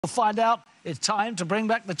We'll find out. It's time to bring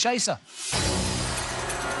back the chaser.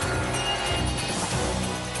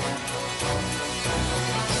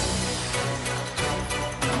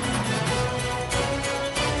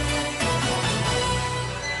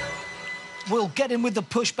 We'll get in with the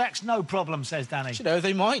pushbacks, no problem, says Danny. You know,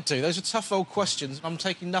 they might do. Those are tough old questions, and I'm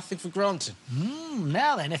taking nothing for granted.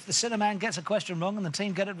 Now then, if the Sinnerman gets a question wrong and the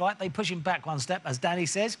team get it right, they push him back one step, as Danny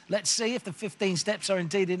says. Let's see if the 15 steps are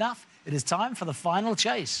indeed enough. It is time for the final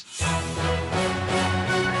chase.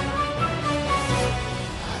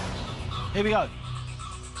 Here we go.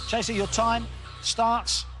 Chaser, your time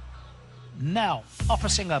starts now. Opera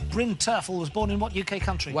singer Bryn Terfel was born in what UK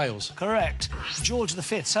country? Wales. Correct. George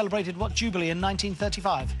V celebrated what jubilee in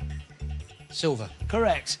 1935? Silver.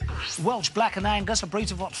 Correct. Welsh, Black and Angus are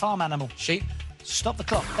breeds of what farm animal? Sheep. Stop the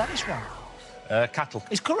clock. That is wrong. Cattle.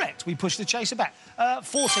 Is correct. We push the chaser back.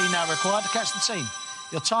 14 now required to catch the team.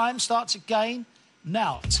 Your time starts again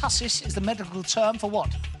now. Tussis is the medical term for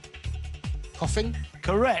what? Coughing.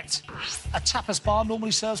 Correct. A tapas bar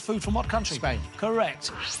normally serves food from what country? Spain.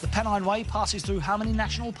 Correct. The Pennine Way passes through how many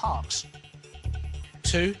national parks?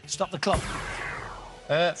 2. Stop the clock.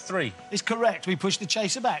 3. Is correct. We push the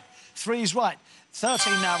chaser back. 3 is right.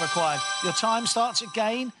 13 now required. Your time starts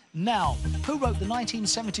again now. Who wrote the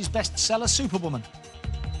 1970s bestseller Superwoman?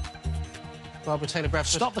 Barbara Taylor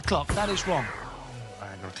Bradford. Stop the clock. That is wrong.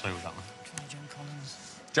 I ain't got a clue with that one.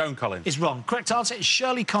 Joan Collins. Is wrong. Correct answer is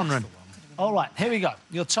Shirley Conran. All right, here we go.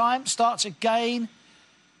 Your time starts again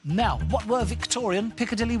now. What were Victorian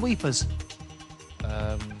Piccadilly weepers?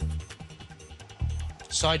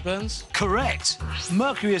 Sideburns. Correct.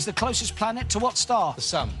 Mercury is the closest planet to what star? The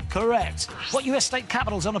sun. Correct. What US state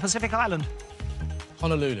capital's on a Pacific island?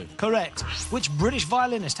 Honolulu. Correct. Which British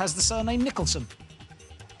violinist has the surname Nicholson?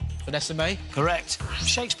 Vanessa May. Correct.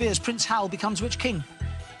 Shakespeare's Prince Hal becomes which king?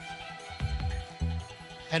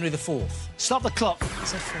 Henry IV. Stop the clock. I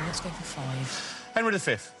said 4, let's go for 5. Henry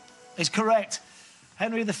V. Is correct.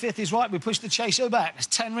 Henry V is right. We push the chaser back. It's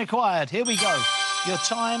 10 required. Here we go. Your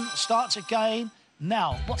time starts again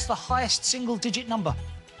now. What's the highest single-digit number?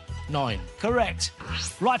 9. Correct.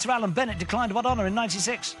 Writer Alan Bennett declined what honour in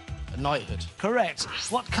 '96? A knighthood. Correct.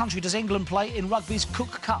 What country does England play in rugby's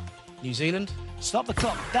Cook Cup? New Zealand. Stop the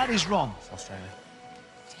clock. That is wrong. Australia.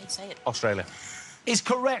 Okay, say it. Australia. Is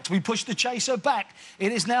correct. We push the chaser back.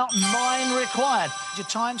 It is now 9 required. Your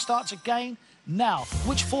time starts again now.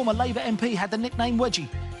 Which former Labour MP had the nickname Wedgie?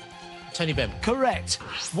 Tony Benn. Correct.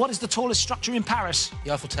 What is the tallest structure in Paris?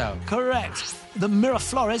 The Eiffel Tower. Correct. The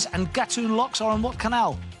Miraflores and Gatun locks are on what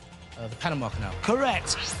canal? The Panama Canal.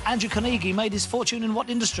 Correct. Andrew Carnegie made his fortune in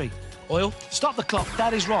what industry? Oil. Stop the clock.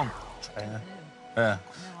 That is wrong.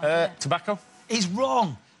 Tobacco. Is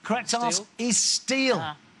wrong. Correct Steel. answer is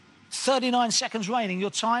steel. 39 seconds remaining. Your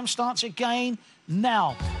time starts again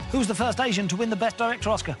now. Who's the first Asian to win the Best Director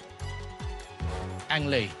Oscar? Ang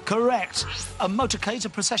Lee. Correct. A motorcade's a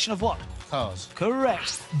procession of what? Cars.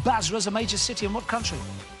 Correct. Basra's a major city in what country?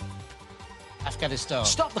 Afghanistan.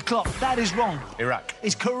 Stop the clock. That is wrong. Iraq.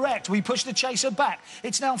 Is correct. We push the chaser back.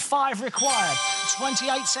 It's now 5 required.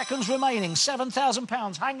 28 seconds remaining.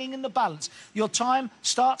 £7,000 hanging in the balance. Your time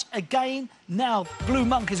starts again now. Blue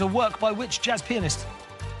Monk is a work by which jazz pianist?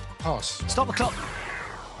 Pass. Stop the clock.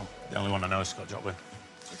 The only one I know is Scott Joplin.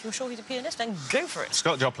 If you're sure he's a pianist, then go for it.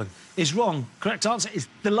 Scott Joplin. Is wrong. Correct answer is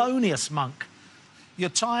Thelonious Monk. Your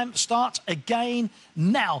time starts again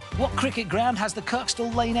now. What cricket ground has the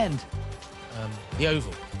Kirkstall Lane end? The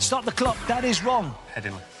Oval. Stop the clock. That is wrong.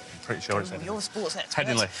 Headingley. I'm pretty sure it's Headingley. You're the sports expert.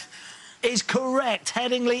 Headingley. Is correct.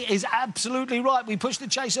 Headingley is absolutely right. We push the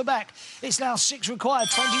chaser back. It's now 6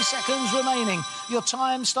 required. 20 seconds remaining. Your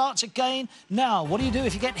time starts again now. What do you do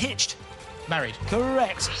if you get hitched? Married.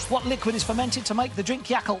 Correct. What liquid is fermented to make the drink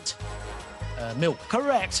Yakult? Milk.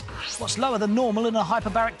 Correct. What's lower than normal in a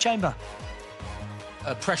hyperbaric chamber?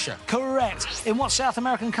 Pressure. Correct. In what South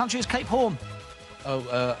American country is Cape Horn?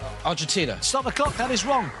 Argentina. Stop the clock. That is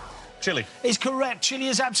wrong. Chile. Is correct. Chile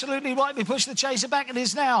is absolutely right. We push the chaser back. It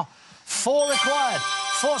is now 4 required.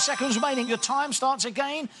 4 seconds remaining. Your time starts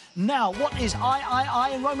again now. What is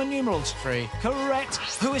III in Roman numerals? 3. Correct.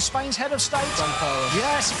 Who is Spain's head of state? Juan Carlos.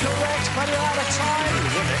 Yes, correct. But you're out of time.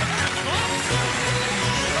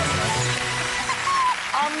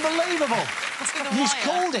 Unbelievable. You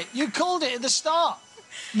called it. You called it at the start.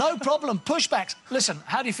 No problem. Pushbacks. Listen,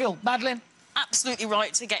 how do you feel, Madeleine? Absolutely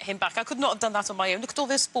right to get him back. I could not have done that on my own. Look at all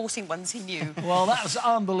those sporting ones he knew. Well, that was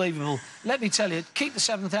unbelievable. Let me tell you, keep the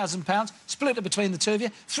 £7,000, split it between the two of you,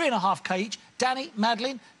 3.5k each. Danny,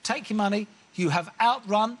 Madeleine, take your money. You have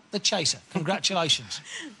outrun the chaser. Congratulations.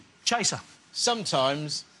 Chaser.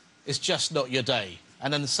 Sometimes it's just not your day.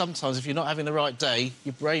 And then sometimes, if you're not having the right day,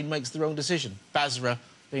 your brain makes the wrong decision. Basra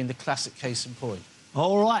being the classic case in point.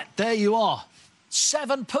 All right, there you are.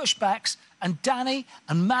 7 pushbacks, and Danny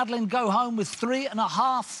and Madeleine go home with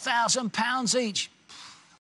 £3,500 each.